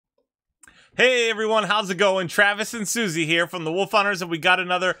Hey everyone, how's it going? Travis and Susie here from the Wolf Hunters, and we got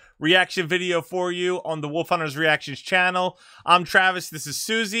another reaction video for you on the Wolf Hunterz Reactions channel. I'm Travis, this is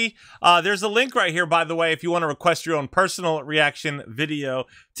Susie. There's a link right here, by the way, if you want to request your own personal reaction video.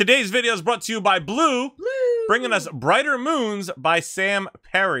 Today's video is brought to you by Blue, bringing us Brighter Moons by Sam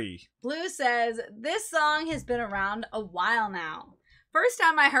Perry. Blue says, this song has been around a while now. First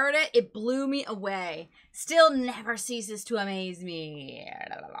time I heard it, it blew me away. Still never ceases to amaze me.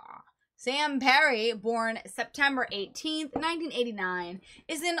 Sam Perry, born September 18th, 1989,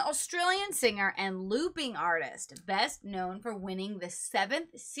 is an Australian singer and looping artist, best known for winning the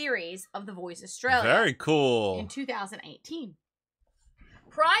 7th series of The Voice Australia. Very cool. In 2018.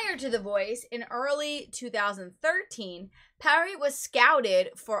 Prior to The Voice, in early 2013, Perry was scouted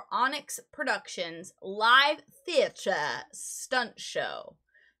for Onyx Productions' live theatre stunt show,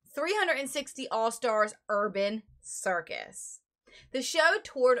 360 All-Stars Urban Circus. The show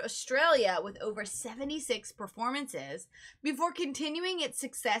toured Australia with over 76 performances before continuing its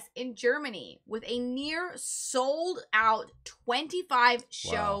success in Germany with a near sold-out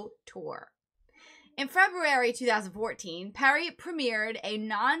 25-show tour. In February 2014, Perry premiered a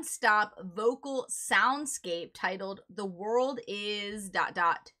non-stop vocal soundscape titled The World Is...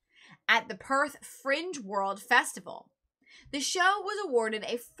 at the Perth Fringe World Festival. The show was awarded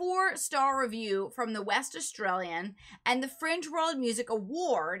a 4-star review from the West Australian and the Fringe World Music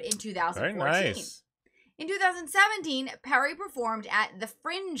Award in 2014. Very nice. In 2017, Perry performed at the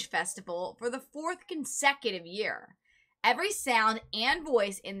Fringe Festival for the 4th consecutive year. Every sound and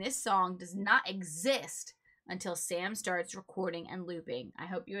voice in this song does not exist until Sam starts recording and looping. I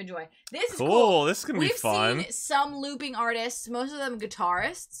hope you enjoy. This is cool. This is going to be fun. We've seen some looping artists, most of them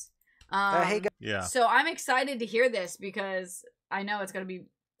guitarists. Yeah. So I'm excited to hear this because I know it's going to be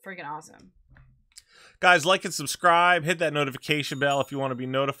freaking awesome. Guys, like and subscribe. Hit that notification bell if you want to be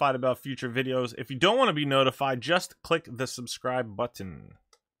notified about future videos. If you don't want to be notified, just click the subscribe button.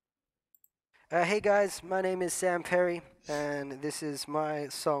 Hey guys, my name is Sam Perry, and this is my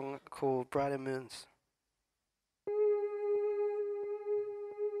song called Brighter Moons.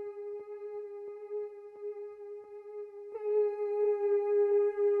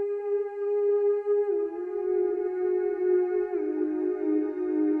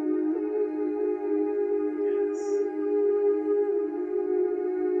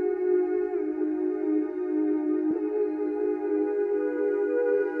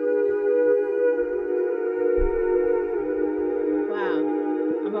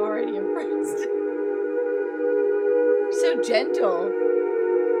 So gentle.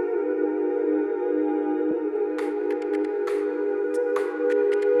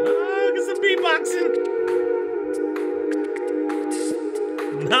 Oh, get some beatboxing.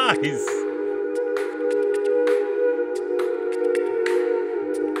 Nice.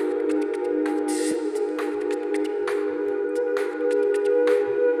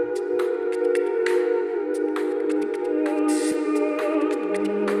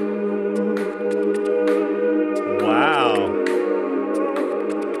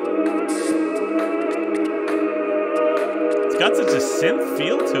 Got such a synth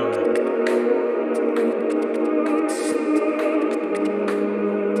feel to it.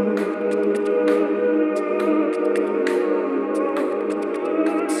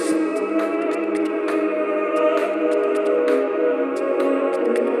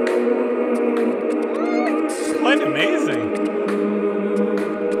 Quite amazing.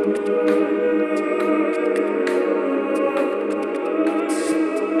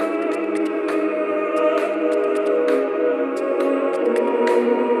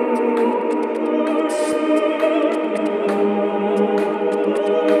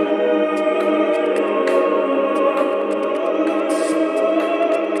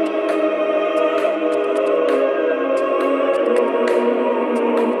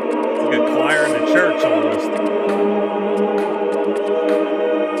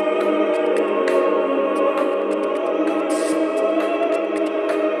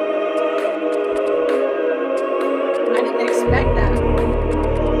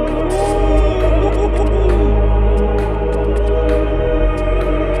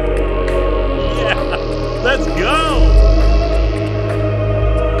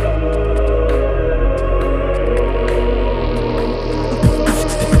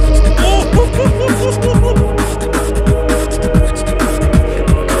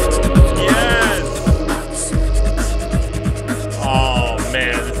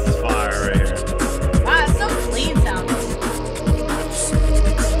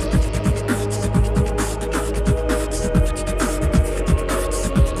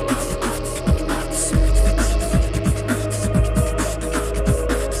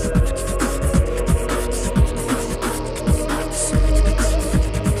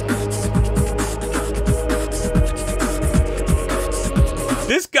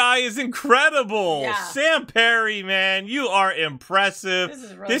 is incredible. Yeah. Sam Perry, man, you are impressive.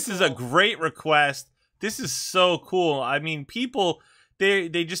 This is a great request. This is so cool. I mean, people, they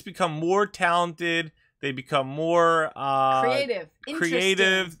just become more talented. They become more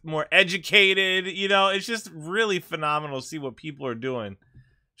creative, more educated. You know, it's just really phenomenal to see what people are doing.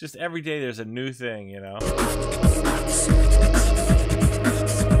 Just every day there's a new thing, you know.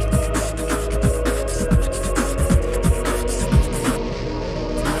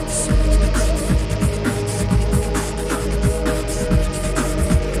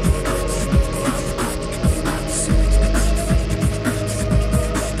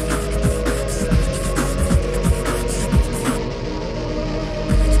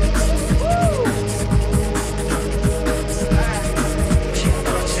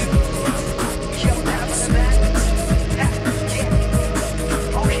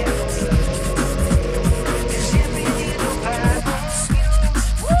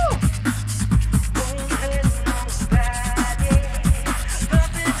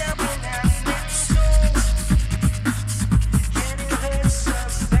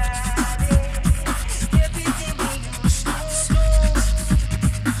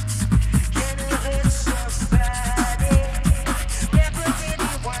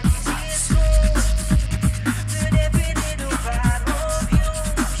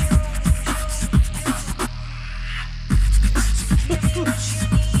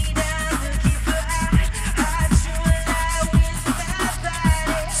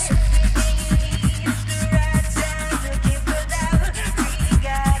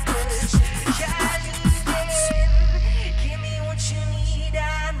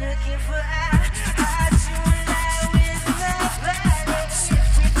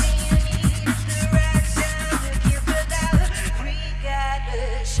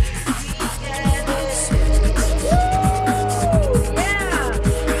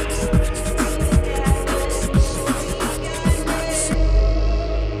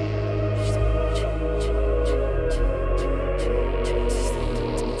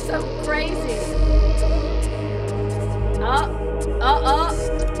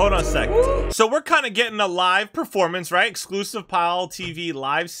 Hold on a sec. So we're kind of getting a live performance, right? Exclusive Pile TV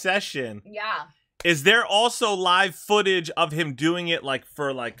live session. Yeah. Is there also live footage of him doing it like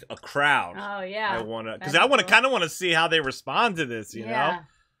for like a crowd? Oh yeah. I want to, because I want to kind of want to see how they respond to this. You know,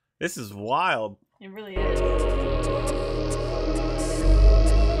 this is wild. It really is.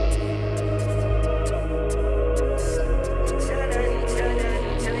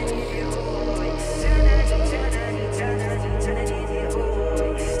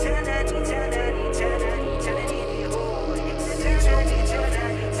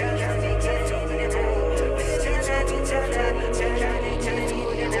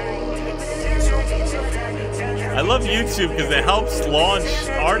 I love YouTube because it helps launch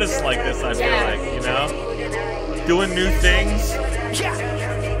artists like this, I feel like, you know? Doing new things.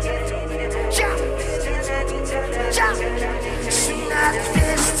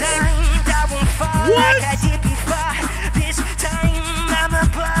 What? This time I'm a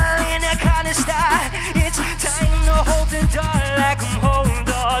ball in a kind of star. It's time to hold the door like I'm holding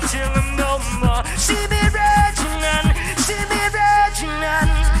on till I'm no more. See me raging on,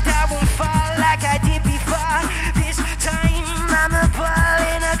 I won't fall like I did before. This time I'm a ball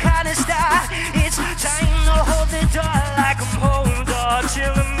in a kind of star. It's time to hold the door like I'm holding on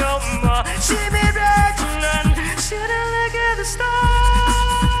till I'm no more. See me raging on, should I look at the stars?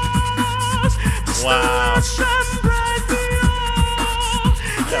 Wow.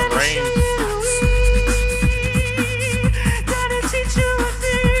 That rain.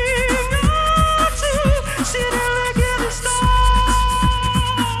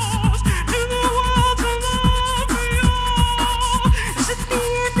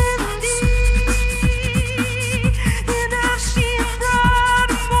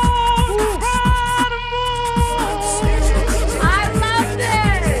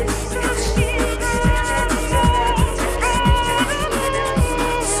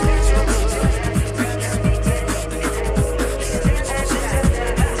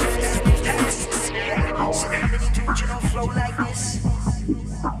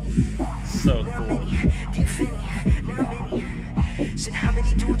 So cool. Said how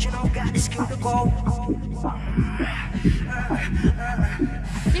many dudes you know got the skill to go?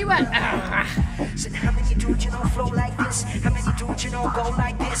 He went. Said how many dudes you know flow like this? How many dudes you know go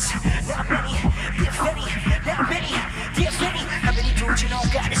like this? Not many, if any, not many, if any. How many dudes you know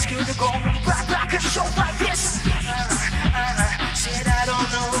got the skill to go? Rock a show like this. Said I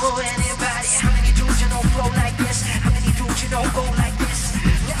don't know anybody. How many dudes you know flow like this? How many dudes you know go like this?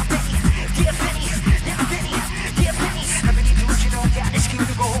 Not many, if any, not many, if any. How many dudes you know got the skill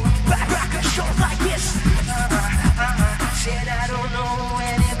to go?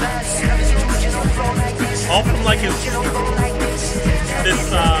 All from like his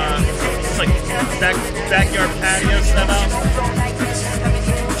this like backyard patio setup.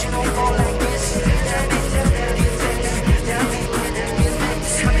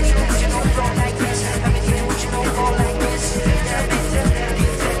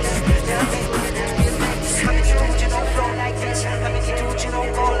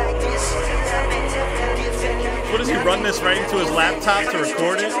 What does he run this right into his laptop to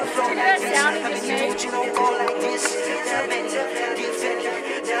record it?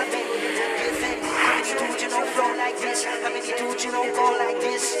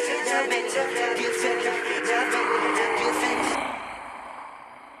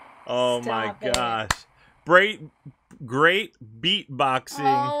 Oh my gosh. Great beatboxing.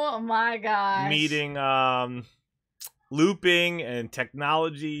 Oh my gosh. Meeting looping and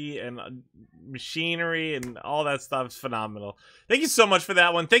technology and machinery and all that stuff is phenomenal. Thank you so much for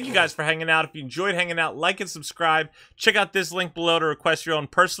that one. Thank you guys for hanging out. If you enjoyed hanging out, like and subscribe. Check out this link below to request your own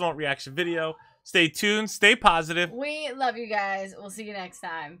personal reaction video. Stay tuned. Stay positive. We love you guys. We'll see you next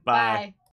time. Bye. Bye.